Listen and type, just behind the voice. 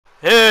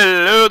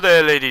Hello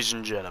there, ladies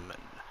and gentlemen.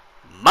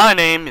 My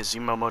name is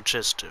Imomo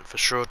Chester, for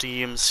short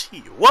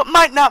EMC. What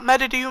might not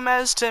matter to you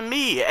matters to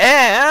me,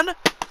 and...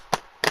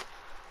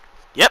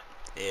 Yep,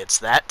 it's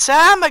that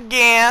time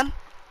again.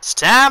 It's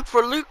time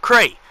for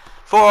LootCrate.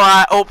 Before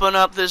I open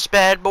up this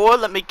bad boy,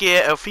 let me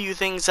get a few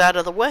things out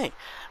of the way.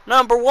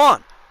 Number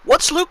one,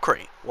 what's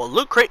LootCrate? Well,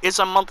 LootCrate is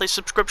a monthly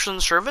subscription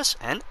service,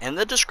 and in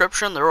the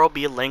description there will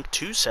be a link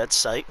to said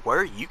site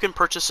where you can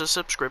purchase a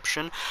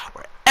subscription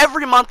where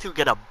every month you'll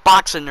get a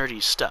box of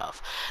nerdy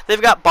stuff.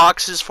 They've got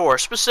boxes for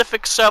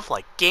specific stuff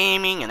like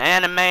gaming and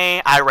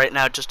anime. I right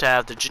now just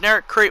have the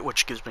generic crate,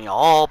 which gives me a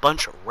whole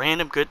bunch of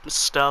random goodness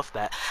stuff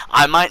that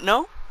I might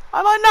know,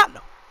 I might not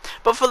know.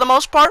 But for the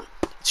most part,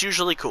 it's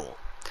usually cool.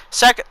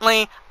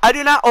 Secondly, I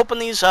do not open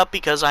these up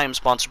because I am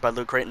sponsored by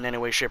LootCrate in any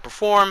way, shape, or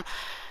form.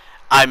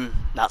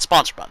 I'm not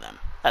sponsored by them,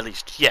 at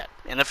least yet.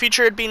 In the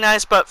future it'd be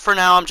nice, but for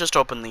now I'm just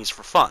opening these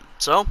for fun.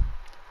 So,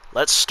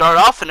 let's start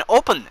off and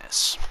open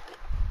this.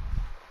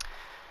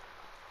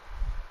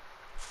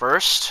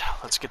 First,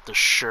 let's get the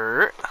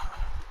shirt.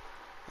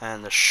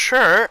 And the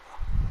shirt...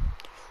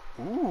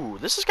 Ooh,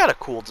 this has got a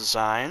cool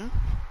design.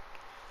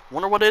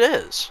 Wonder what it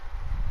is.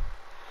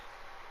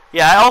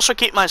 Yeah, I also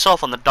keep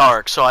myself on the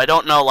dark, so I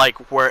don't know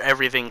like where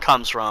everything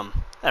comes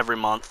from every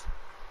month.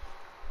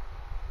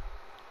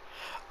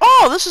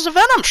 Oh, this is a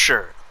Venom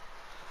shirt.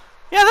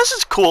 Yeah, this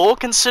is cool,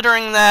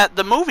 considering that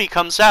the movie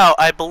comes out,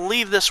 I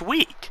believe, this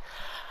week.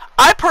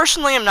 I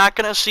personally am not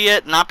going to see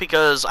it, not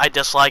because I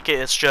dislike it,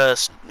 it's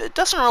just, it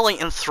doesn't really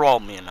enthrall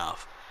me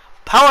enough.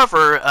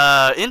 However,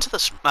 Into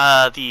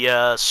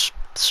the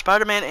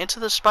Spider-Man Into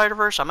the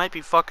Spider-Verse, I might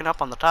be fucking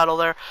up on the title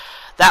there,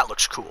 that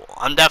looks cool.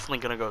 I'm definitely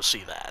going to go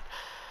see that.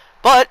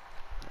 But,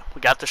 we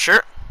got the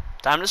shirt,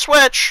 time to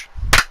switch.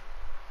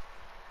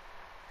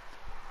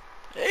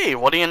 Hey,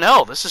 what do you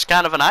know? This is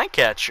kind of an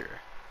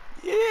eye-catcher.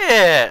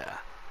 Yeah!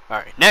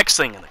 Alright, next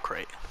thing in the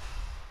crate.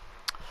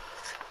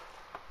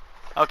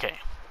 Okay,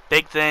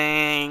 big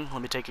thing.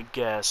 Let me take a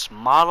guess.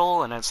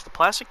 Model, and it's the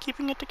plastic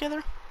keeping it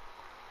together?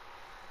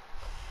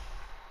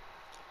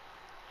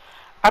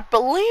 I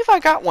believe I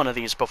got one of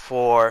these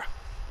before.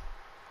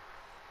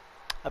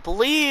 I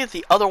believe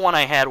the other one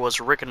I had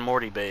was Rick and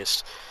Morty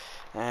based.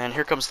 And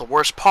here comes the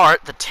worst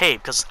part, the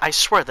tape. Because I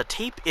swear, the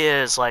tape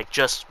is like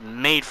just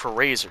made for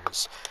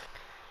razors.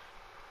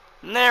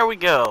 And there we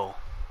go.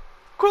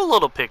 Cool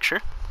little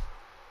picture.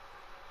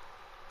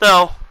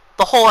 Though,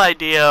 the whole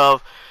idea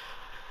of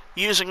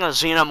using a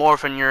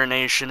xenomorph in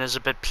urination is a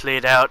bit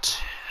played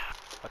out.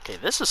 Okay,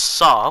 this is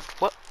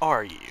soft. What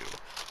are you?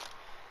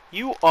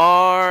 You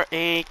are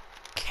a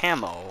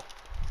camo.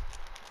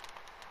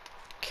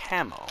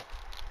 Camo.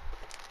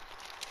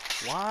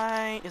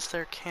 Why is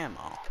there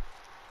camo?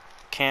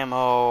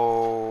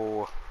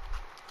 Camo...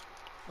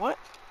 What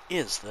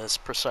is this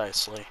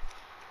precisely?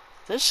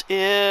 This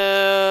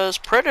is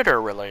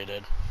Predator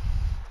related.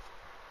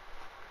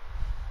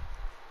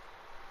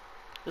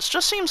 This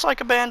just seems like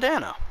a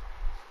bandana.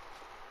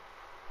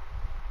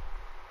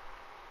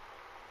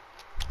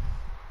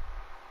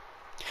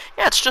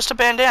 Yeah, it's just a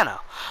bandana.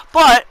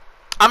 But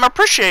I'm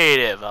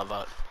appreciative of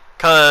it,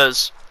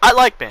 because I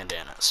like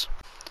bandanas.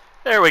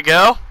 There we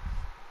go.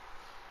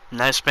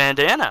 Nice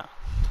bandana.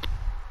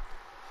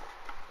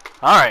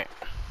 Alright.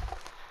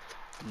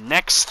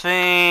 Next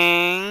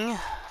thing...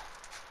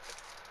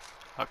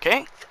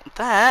 Okay,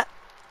 that...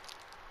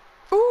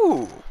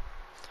 Ooh!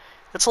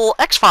 It's a little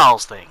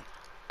X-Files thing.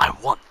 I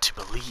want to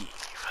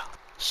believe.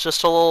 It's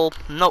just a little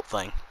note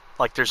thing.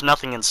 Like there's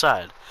nothing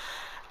inside.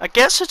 I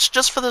guess it's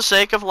just for the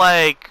sake of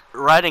like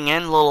writing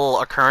in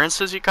little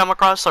occurrences you come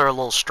across that are a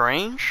little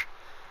strange.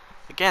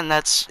 Again,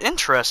 that's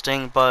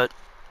interesting, but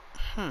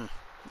not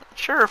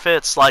sure if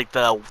it's like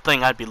the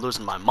thing I'd be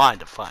losing my mind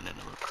to find in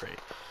a loot crate.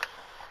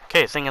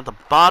 Okay, thing at the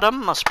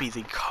bottom must be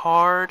the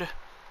card.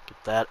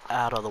 Get that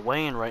out of the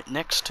way and right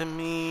next to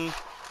me.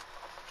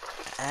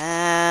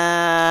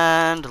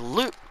 And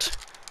loot.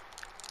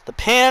 The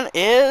pin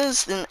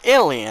is an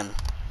alien.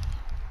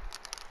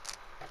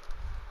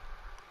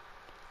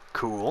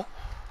 Cool.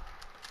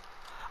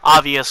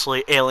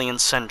 Obviously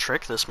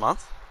alien-centric this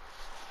month.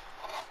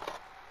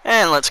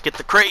 And let's get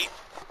the crate.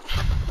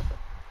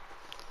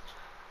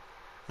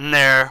 And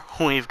there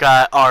we've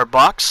got our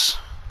box.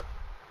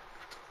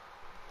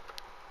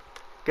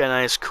 Got a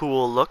nice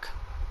cool look.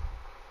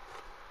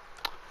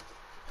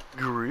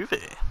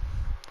 Groovy.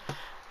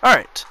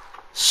 Alright,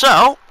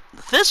 so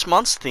this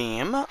month's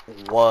theme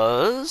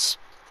was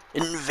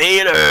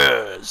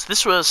Invaders.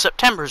 This was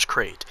September's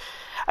crate.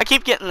 I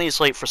keep getting these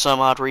late for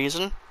some odd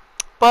reason,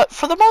 but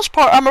for the most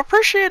part I'm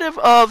appreciative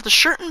of the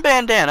shirt and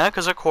bandana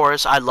because of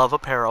course I love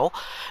apparel,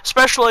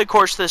 especially of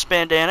course this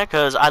bandana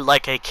because I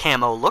like a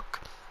camo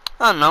look.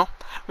 I don't know,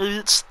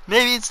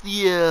 maybe it's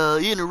the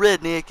inner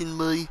redneck in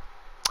me.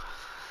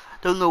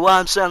 Don't know why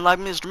I'm sounding like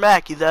Mr.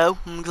 Mackey though,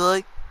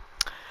 okay?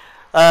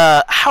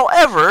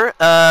 However,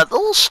 the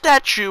little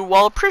statue,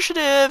 while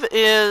appreciative,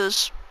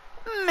 is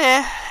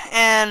meh,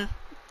 and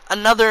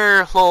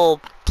another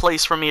little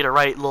place for me to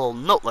write little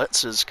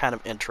notelets is kind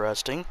of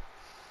interesting.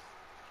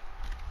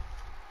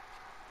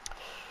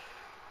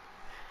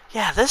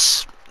 yeah,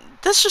 this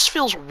just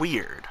feels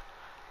weird.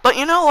 But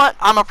you know what?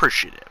 I'm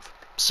appreciative.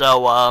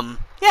 So,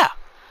 yeah.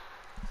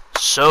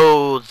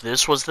 So,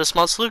 this was this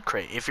month's Loot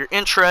Crate. If you're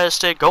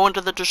interested, go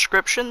into the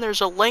description.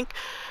 There's a link.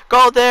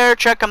 Go there,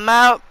 check them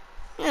out.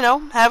 You know,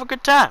 have a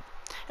good time.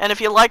 And if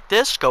you like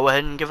this, go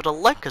ahead and give it a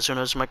like, because who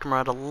knows, it might come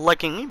around to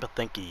liking me. But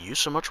thank you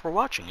so much for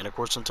watching. And of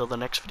course, until the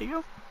next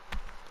video,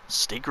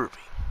 stay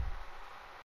groovy.